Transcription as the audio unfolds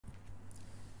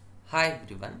Hi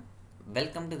everyone,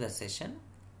 welcome to the session.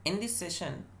 In this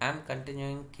session, I am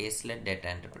continuing Caselet data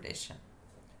interpretation.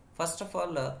 First of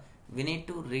all, we need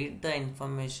to read the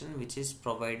information which is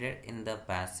provided in the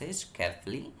passage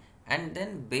carefully, and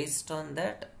then based on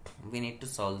that, we need to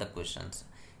solve the questions.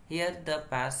 Here, the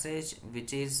passage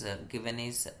which is given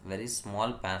is very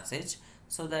small passage,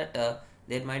 so that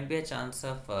there might be a chance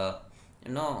of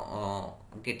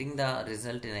getting the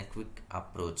result in a quick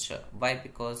approach. Why?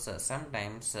 Because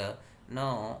sometimes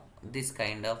no this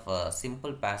kind of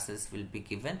simple passages will be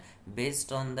given.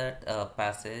 Based on that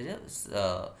passages,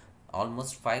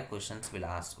 almost 5 questions will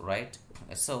ask, right?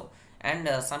 So and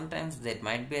sometimes there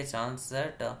might be a chance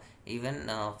that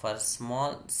even for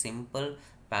small simple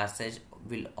passage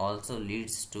will also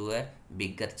leads to a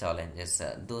bigger challenges.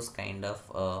 Uh, those kind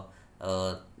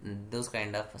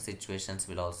of situations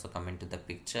will also come into the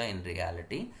picture in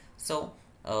reality. So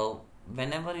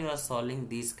whenever you are solving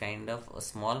these kind of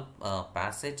small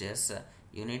passages,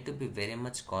 you need to be very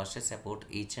much cautious about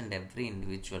each and every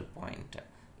individual point.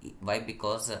 Why?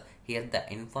 Because here the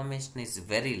information is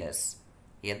very less.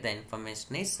 Here the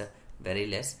information is very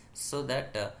less, so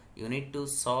that you need to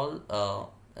solve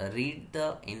read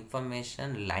the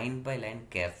information line by line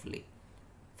carefully.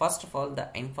 First of all, the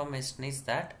information is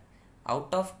that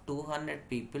out of 200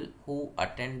 people who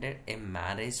attended a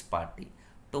marriage party,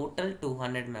 total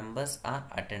 200 members are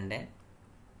attended.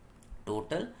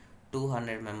 Total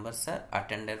 200 members are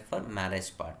attended for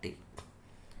marriage party.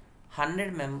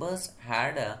 100 members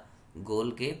had a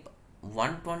Golgape,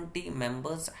 120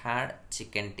 members had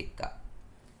chicken tikka.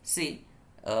 See,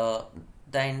 the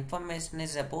information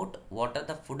is about what are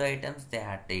the food items they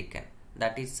had taken.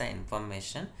 That is the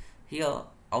information. Here,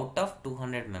 out of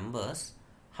 200 members,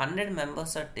 100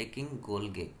 members are taking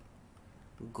Golgape.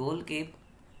 Golgape,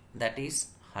 that is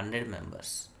 100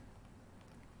 members.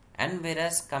 And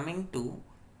whereas coming to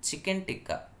chicken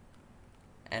tikka,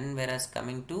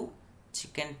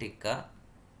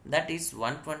 that is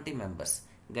 120 members.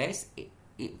 Guys,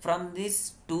 from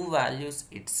these two values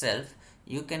itself,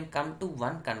 you can come to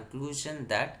one conclusion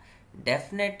that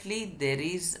definitely there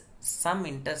is some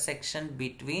intersection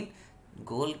between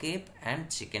Golgape and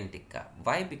chicken tikka.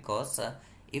 Why? Because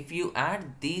if you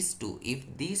add these two, if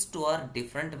these two are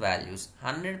different values,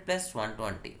 100 plus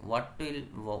 120, what it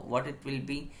will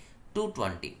be?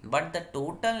 220. But the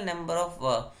total number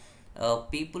of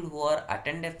people who are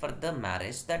attended for the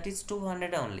marriage, that is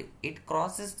 200 only. It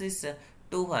crosses this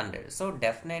 200. So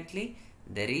definitely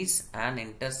there is an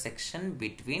intersection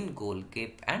between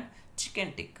Golgape and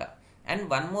chicken tikka. And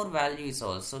one more value is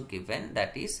also given,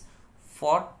 that is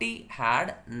 40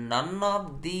 had none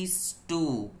of these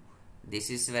two.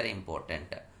 This is very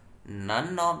important.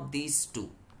 None of these two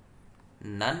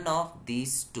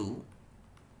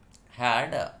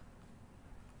had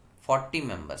 40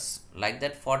 members. Like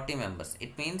that, 40 members.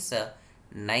 It means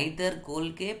neither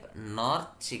Golgape nor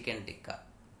chicken tikka.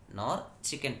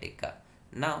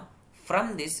 Now,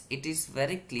 from this, it is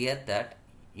very clear that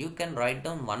you can write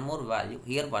down one more value.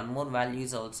 Here, one more value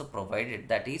is also provided.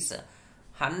 That is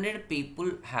 100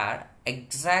 people had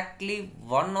exactly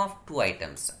one of two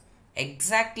items.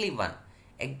 Exactly one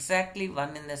in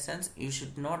the sense you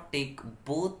should not take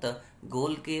both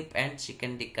Golgape and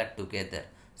chicken tikka together.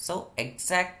 So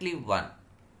exactly one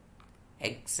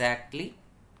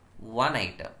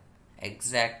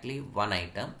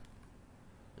item.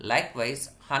 Likewise,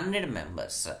 100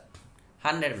 members.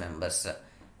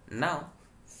 Now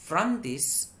from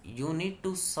this you need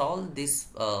to solve this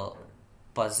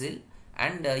puzzle,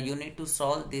 and you need to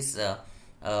solve this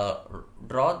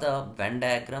draw the Venn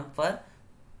diagram for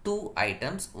two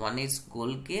items. One is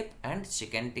Golgape and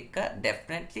chicken tikka.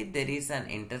 Definitely there is an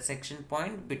intersection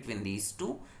point between these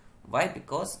two. Why?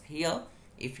 Because here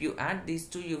if you add these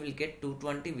two, you will get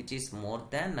 220, which is more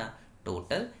than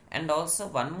total. And also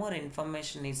one more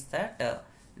information is that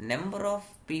number of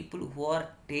people who are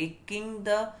taking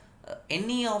the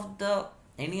any of the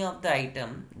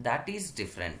item, that is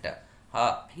different.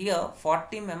 Here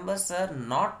 40 members are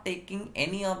not taking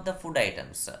any of the food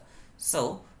items.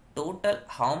 So total,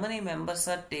 how many members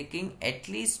are taking at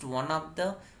least one of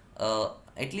the item?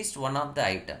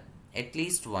 At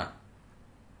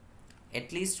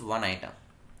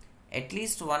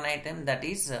least one item, that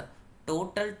is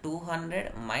total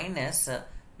 200 minus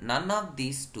none of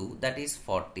these two, that is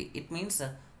 40. It means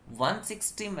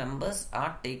 160 members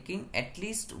are taking at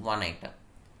least one item.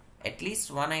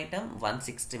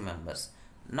 160 members.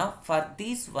 Now for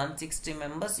these 160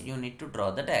 members, you need to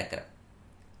draw the diagram.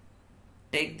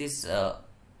 Take this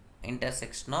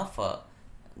intersection of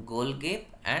Golgape,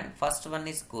 and first one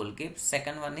is Golgape,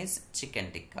 second one is chicken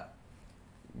tikka.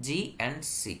 G and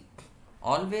C.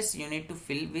 always you need to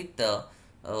fill with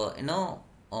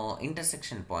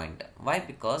intersection point. Why?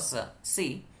 Because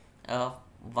see, uh,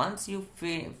 once you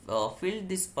fill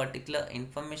this particular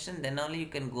information, then only you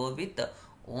can go with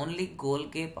only goal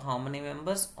gap how many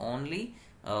members, only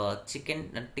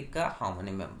chicken tikka how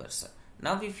many members.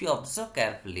 Now if you observe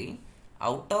carefully,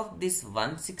 out of this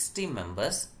 160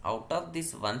 members, at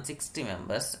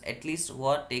least who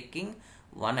are taking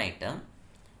one item,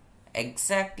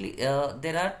 exactly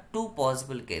there are two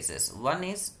possible cases. One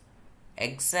is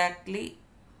exactly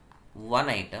one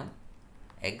item,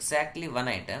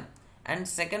 and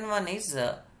second one is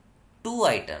two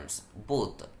items,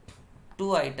 both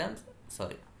two items,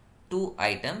 sorry, two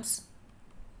items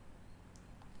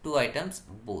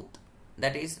both,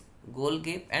 that is goal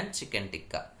gap and chicken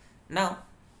tikka. Now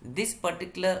this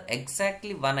particular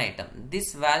exactly one item,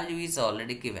 this value is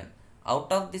already given.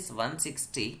 Out of this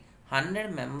 160,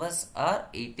 100 members are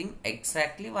eating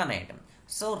exactly one item.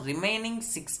 So remaining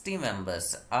 60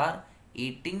 members are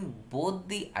eating both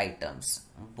the items,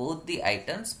 goal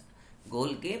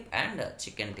gap and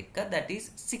chicken tikka, that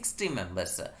is 60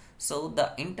 members. So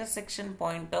the intersection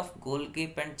point of goal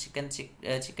gap and chicken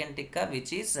tikka,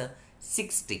 which is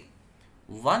 60.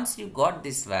 Once you got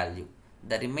this value,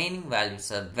 the remaining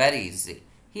values are very easy.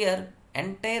 Here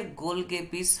entire goal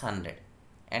gap is 100.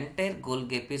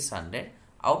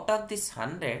 Out of this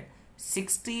 100,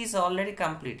 60 is already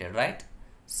completed, right?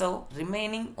 So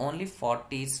remaining only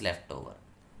 40 is left over.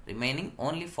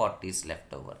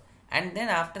 And then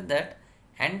after that,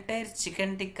 entire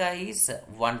chicken tikka is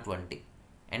 120.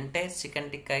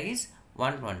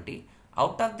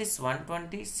 Out of this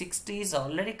 120, 60 is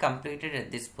already completed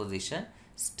at this position.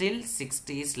 Still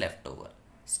 60 is left over.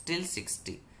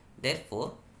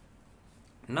 Therefore,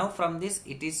 now from this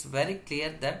it is very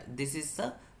clear that this is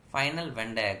the final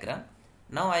Venn diagram.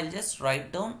 Now I'll just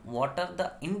write down what are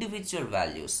the individual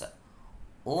values.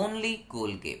 Only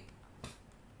goal gap,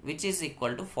 which is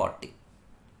equal to 40.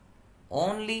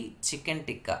 Only chicken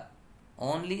tikka,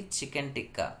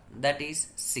 that is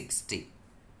 60.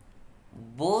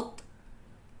 Both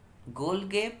goal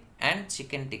gap and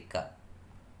chicken tikka,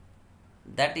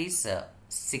 that is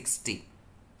 60.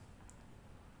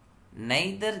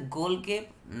 Neither goal gap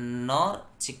nor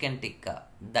chicken tikka,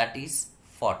 that is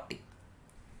 40.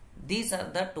 These are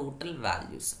the total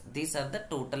values.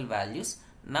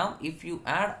 Now if you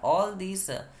add all these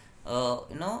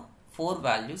four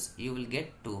values, you will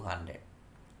get 200.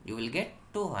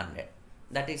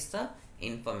 That is the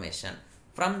information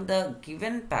from the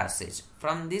given passage.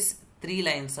 From this 3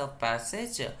 lines of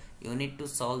passage, you need to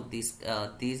solve this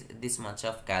much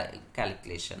of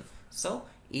calculation. So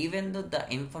even though the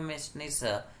information is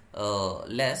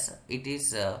less, it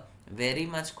is very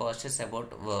much cautious about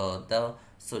the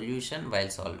solution while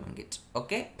solving it.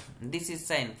 Okay, this is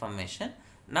the information.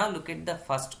 Now look at the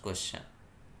first question.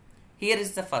 Here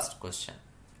is the first question.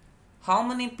 How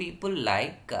many people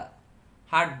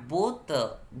had both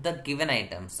the given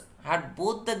items?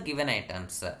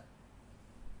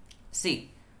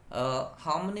 See,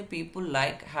 how many people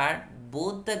had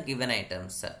both the given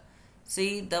items?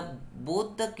 See,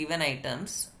 both the given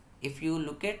items, if you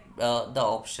look at the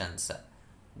options,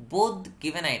 both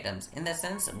given items, in the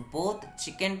sense both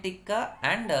chicken tikka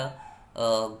and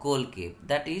goal gap,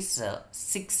 that is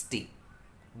 60.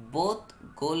 Both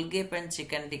goal gap and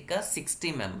chicken tikka,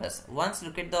 60 members. Once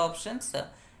look at the options,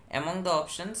 among the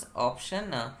options,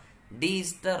 option D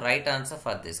is the right answer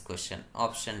for this question.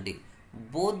 Option D.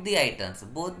 Both the items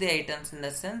in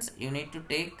the sense you need to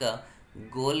take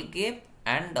goal gap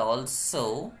and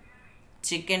also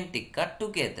chicken tikka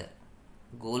together.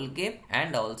 Goal gap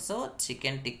and also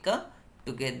chicken tikka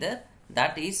together,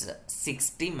 that is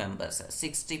 60 members.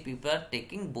 60 people are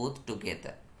taking both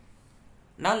together.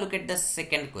 Now look at the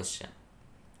second question.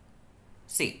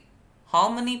 See, how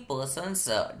many persons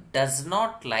does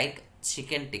not like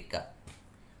chicken tikka?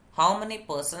 How many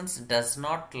persons does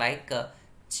not like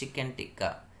chicken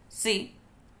tikka? See,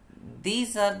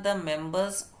 these are the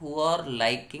members who are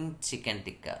liking chicken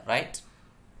tikka, right?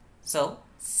 So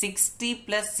 60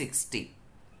 plus 60,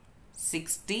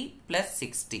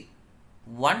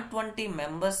 120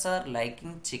 members are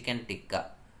liking chicken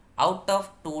tikka out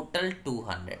of total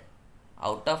 200.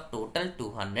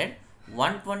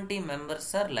 120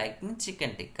 members are liking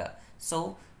chicken tikka.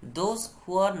 So those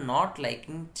who are not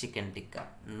liking chicken tikka,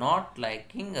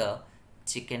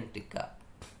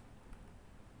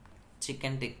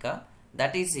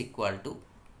 that is equal to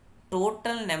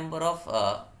total number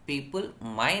of people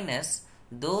minus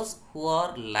those who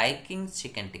are liking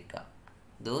chicken tikka.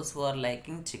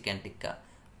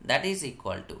 That is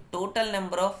equal to total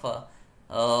number of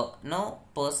no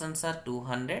persons are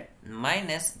 200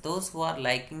 minus those who are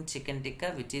liking chicken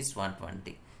tikka, which is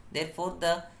 120. Therefore,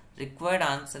 the required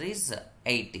answer is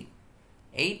 80.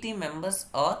 80 members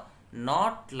are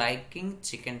not liking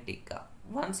chicken tikka.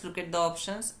 Once look at the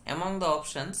options. Among the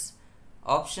options,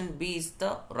 option B is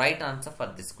the right answer for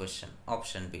this question.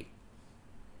 Option B.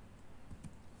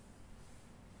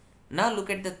 Now look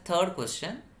at the third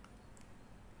question.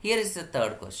 Here is the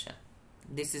third question.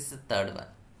 This is the third one.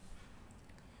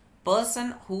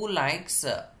 Person who likes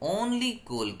only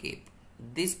Golgate,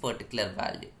 this particular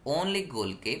value, only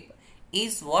Golgate,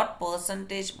 is what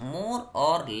percentage more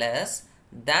or less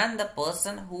than the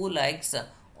person who likes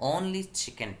only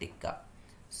chicken tikka?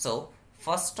 So,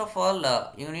 first of all,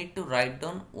 you need to write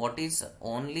down what is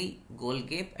only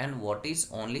Golgate and what is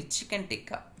only chicken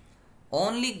tikka.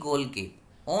 Only Golgate.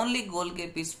 Only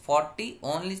Golgate is 40,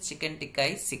 only chicken tikka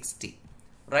is 60.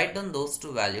 Write down those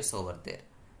two values over there.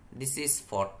 This is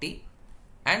 40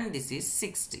 and this is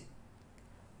 60.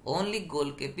 Only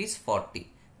Golgate is 40.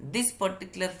 This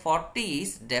particular 40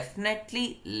 is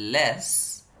definitely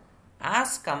less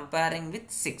as comparing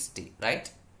with 60, right?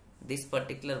 This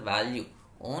particular value,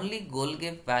 only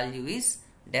Golgate value is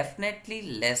definitely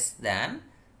less than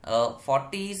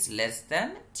 40 is less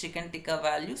than chicken tikka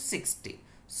value 60.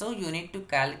 So you need to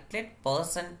calculate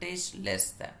percentage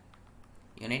less than.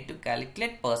 You need to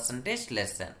calculate percentage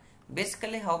less than.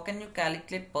 Basically, how can you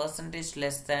calculate percentage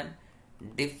less than?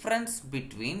 Difference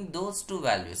between those two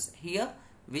values. Here,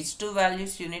 which two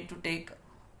values you need to take?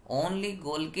 Only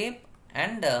Golgate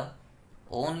and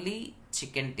only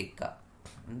chicken tikka.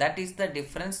 That is the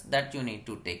difference that you need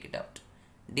to take it out.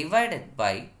 Divided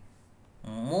by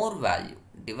more value.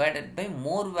 Divided by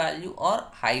more value or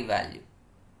high value.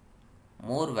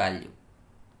 More value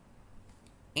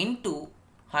into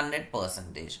 100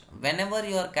 percentage. Whenever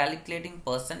you are calculating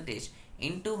percentage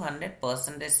into 100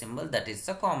 percentage symbol, that is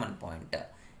the common point.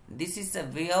 This is a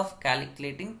way of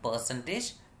calculating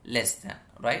percentage less than,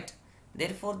 right?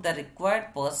 Therefore, the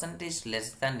required percentage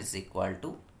less than is equal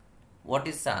to, what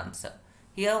is the answer?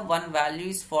 Here one value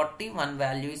is 40, one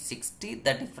value is 60,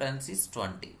 the difference is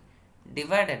 20.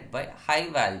 Divided by high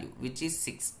value, which is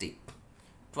 60.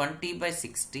 20 by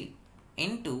 60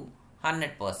 into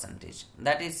 100 percentage,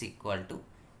 that is equal to,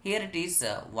 here it is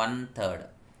 1/3.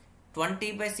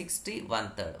 20 by 60,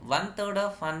 1/3. 1/3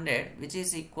 of 100, which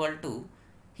is equal to,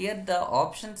 here the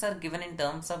options are given in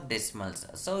terms of decimals.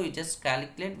 So you just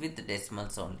calculate with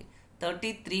decimals only.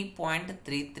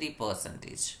 33.33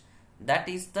 percentage. That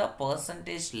is the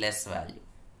percentage less value.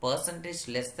 Percentage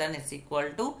less than is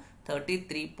equal to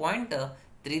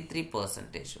 33.33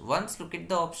 percentage. Once look at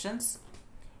the options.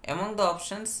 Among the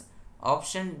options,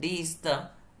 option D is the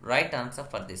right answer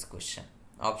for this question.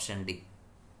 Option D.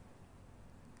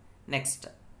 Next,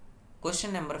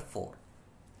 question number 4.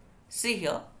 See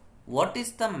here, what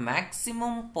is the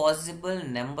maximum possible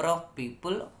number of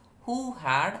people who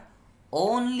had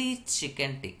only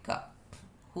chicken tikka?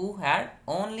 Who had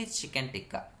only chicken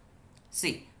tikka?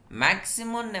 See,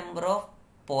 maximum number of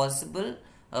possible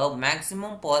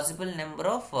number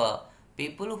of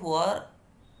people who are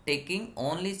taking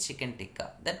only chicken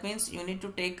tikka. That means you need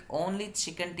to take only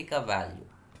chicken tikka value.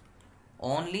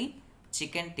 Only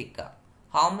chicken tikka.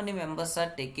 How many members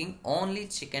are taking only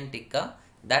chicken tikka?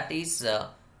 That is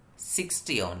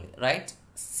 60 only, right?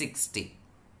 60.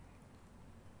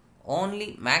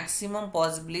 Only maximum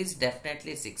possible is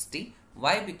definitely 60.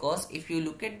 Why? Because if you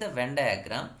look at the Venn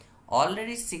diagram,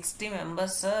 already 60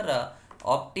 members are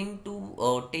opting to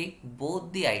take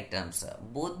both the items.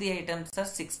 Both the items are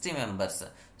 60 members.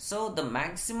 So the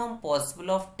maximum possible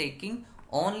of taking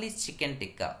only chicken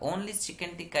tikka. Only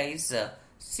chicken tikka is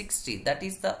 60. That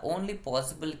is the only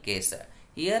possible case.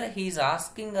 Here he is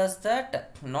asking us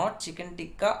that not chicken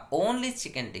tikka, only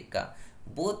chicken tikka.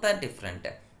 Both are different.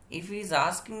 If he is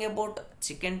asking about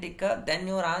chicken tikka, then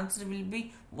your answer will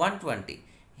be 120.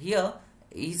 Here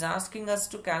he is asking us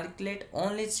to calculate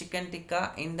only chicken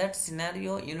tikka. In that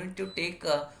scenario, you need to take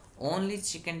only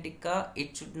chicken tikka.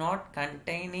 It should not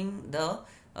containing the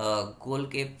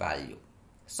Golgate value.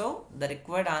 So the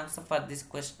required answer for this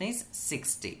question is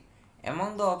 60.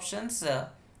 Among the options,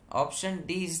 option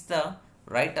D is the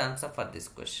right answer for this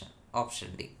question.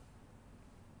 Option D.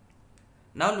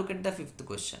 Now look at the fifth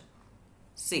question.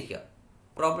 See here,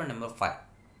 problem number 5.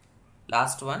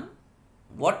 Last one.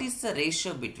 What is the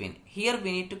ratio between? Here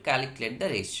we need to calculate the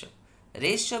ratio.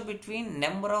 Ratio between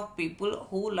number of people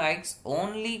who likes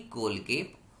only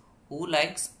Golgate,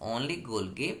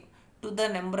 to the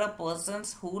number of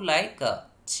persons who like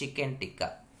chicken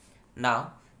tikka.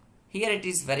 Now, here it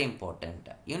is very important.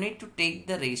 You need to take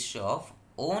the ratio of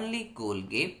only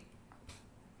Golgate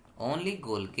only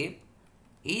goal gap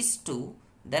is to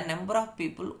the number of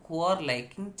people who are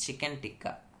liking chicken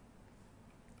tikka.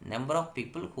 Number of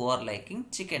people who are liking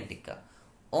chicken tikka.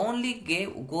 Only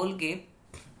goal gap,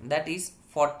 that is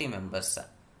 40 members.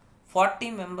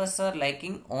 40 members are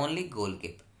liking only goal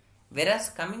gap. Whereas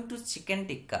coming to chicken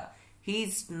tikka, he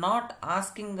is not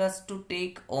asking us to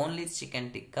take only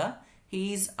chicken tikka.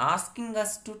 He is asking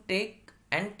us to take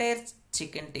entire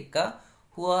chicken tikka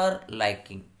who are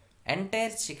liking.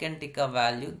 Entire chicken tikka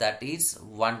value, that is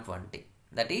 120.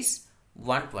 That is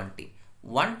 120.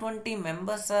 120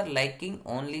 members are liking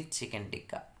only chicken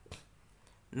tikka.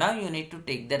 Now you need to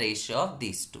take the ratio of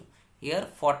these two. Here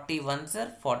 41s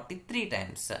are 43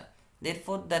 times.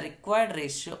 Therefore the required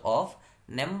ratio of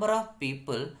number of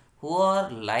people who are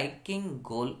liking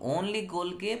only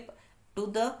goal gap to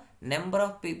the number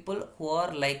of people who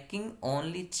are liking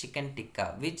only chicken tikka,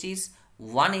 which is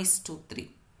 1:3.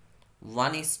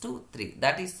 1:3.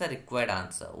 That is the required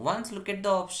answer. Once look at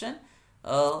the option.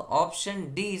 Option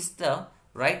D is the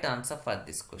right answer for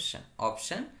this question.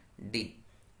 Option D.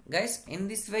 Guys, in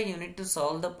this way you need to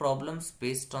solve the problems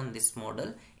based on this model.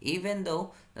 Even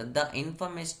though the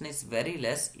information is very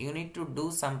less, you need to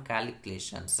do some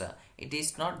calculations. It is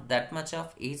not that much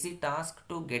of easy task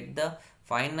to get the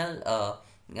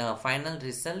final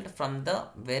result from the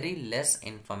very less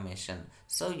information.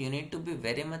 So you need to be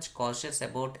very much cautious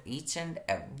about each and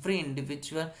every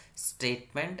individual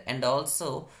statement, and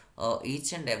also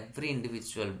each and every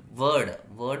individual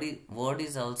word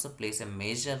is also plays a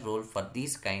major role for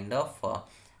these kind of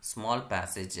small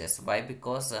passages. Why?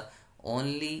 Because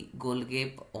only goal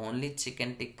gap, only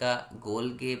chicken tikka, goal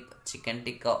gap, chicken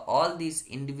tikka, all these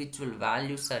individual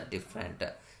values are different.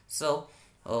 So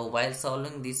while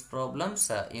solving these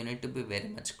problems, you need to be very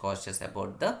much cautious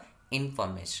about the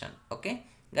information. Okay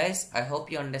guys, I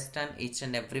hope you understand each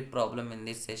and every problem in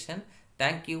this session.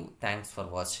 Thank you. Thanks for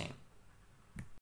watching.